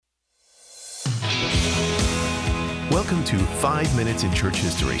Welcome to 5 Minutes in Church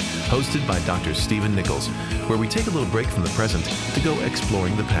History, hosted by Dr. Stephen Nichols, where we take a little break from the present to go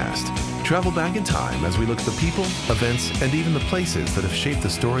exploring the past. Travel back in time as we look at the people, events, and even the places that have shaped the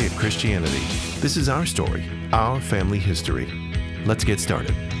story of Christianity. This is our story, our family history. Let's get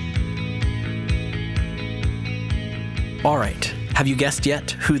started. All right, have you guessed yet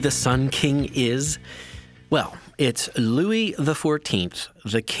who the Sun King is? Well, it's Louis XIV,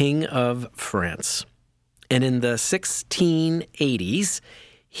 the King of France. And in the 1680s,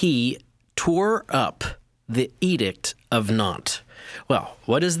 he tore up the Edict of Nantes. Well,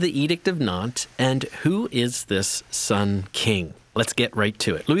 what is the Edict of Nantes, and who is this Sun King? Let's get right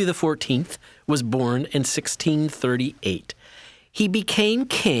to it. Louis XIV was born in 1638. He became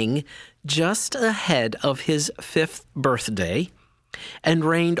king just ahead of his 5th birthday and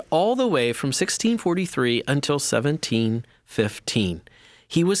reigned all the way from 1643 until 1715.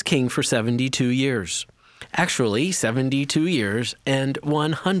 He was king for 72 years. Actually, 72 years and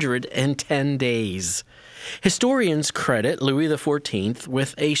 110 days. Historians credit Louis XIV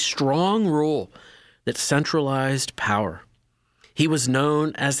with a strong rule that centralized power. He was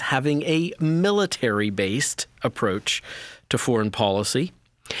known as having a military-based approach to foreign policy.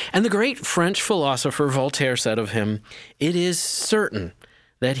 And the great French philosopher Voltaire said of him, "It is certain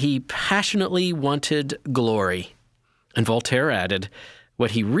that he passionately wanted glory." And Voltaire added,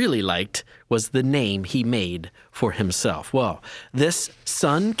 what he really liked was the name he made for himself. Well, this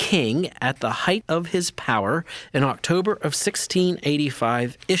Sun King, at the height of his power in October of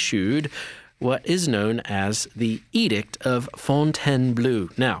 1685, issued what is known as the Edict of Fontainebleau.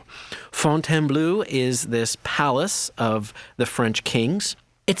 Now, Fontainebleau is this palace of the French kings.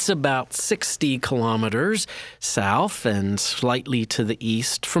 It's about 60 kilometers south and slightly to the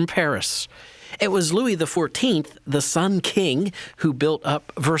east from Paris. It was Louis XIV, the Sun King, who built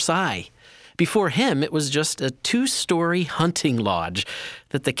up Versailles. Before him, it was just a 2-story hunting lodge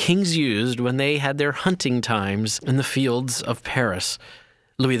that the kings used when they had their hunting times in the fields of Paris.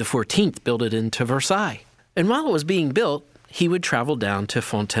 Louis XIV built it into Versailles. And while it was being built, he would travel down to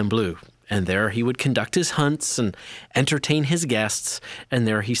Fontainebleau. And there he would conduct his hunts and entertain his guests, and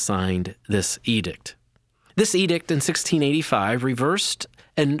there he signed this edict. This edict in 1685 reversed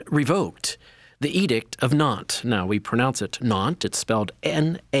and revoked the Edict of Nantes. Now, we pronounce it Nantes. It's spelled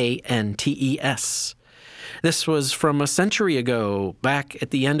Nantes. This was from a century ago, back at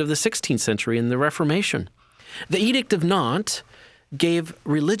the end of the 16th century in the Reformation. The Edict of Nantes gave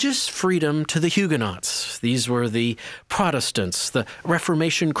religious freedom to the Huguenots. These were the Protestants, the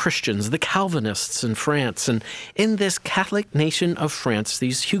Reformation Christians, the Calvinists in France. And in this Catholic nation of France,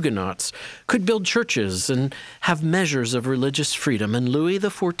 these Huguenots could build churches and have measures of religious freedom. And Louis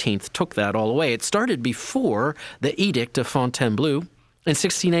XIV took that all away. It started before the Edict of Fontainebleau. In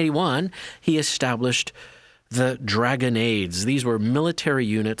 1681, he established the Dragonnades. These were military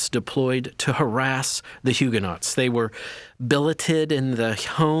units deployed to harass the Huguenots. They were billeted in the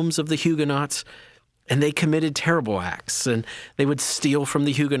homes of the Huguenots, and they committed terrible acts. And they would steal from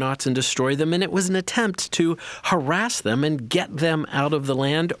the Huguenots and destroy them. And it was an attempt to harass them and get them out of the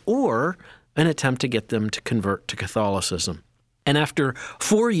land, or an attempt to get them to convert to Catholicism. And after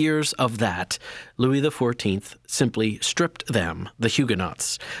 4 years of that, Louis XIV simply stripped them, the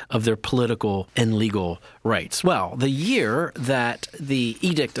Huguenots, of their political and legal rights. Well, the year that the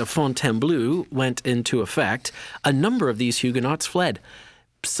Edict of Fontainebleau went into effect, a number of these Huguenots fled.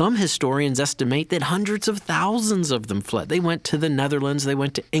 Some historians estimate that hundreds of thousands of them fled. They went to the Netherlands, they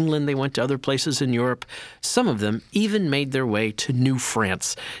went to England, they went to other places in Europe. Some of them even made their way to New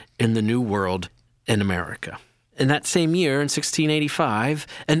France in the New World in America. In that same year, in 1685,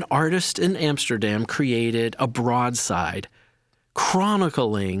 an artist in Amsterdam created a broadside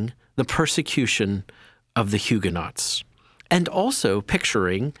chronicling the persecution of the Huguenots, and also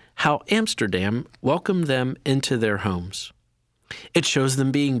picturing how Amsterdam welcomed them into their homes. It shows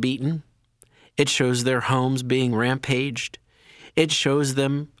them being beaten. It shows their homes being rampaged. It shows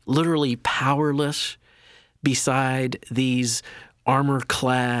them literally powerless beside these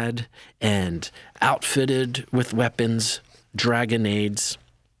armor-clad and outfitted with weapons, dragonnades.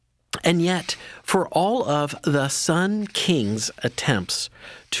 And yet, for all of the Sun King's attempts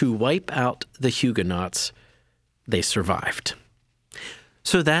to wipe out the Huguenots, they survived.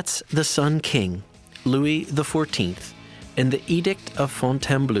 So that's the Sun King, Louis XIV, and the Edict of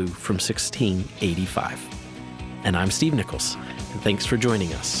Fontainebleau from 1685. And I'm Steve Nichols, and thanks for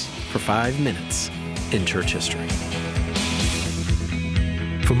joining us for 5 Minutes in Church History.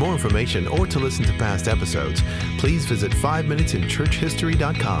 For more information or to listen to past episodes, please visit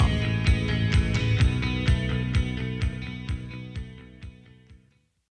 5minutesinchurchhistory.com.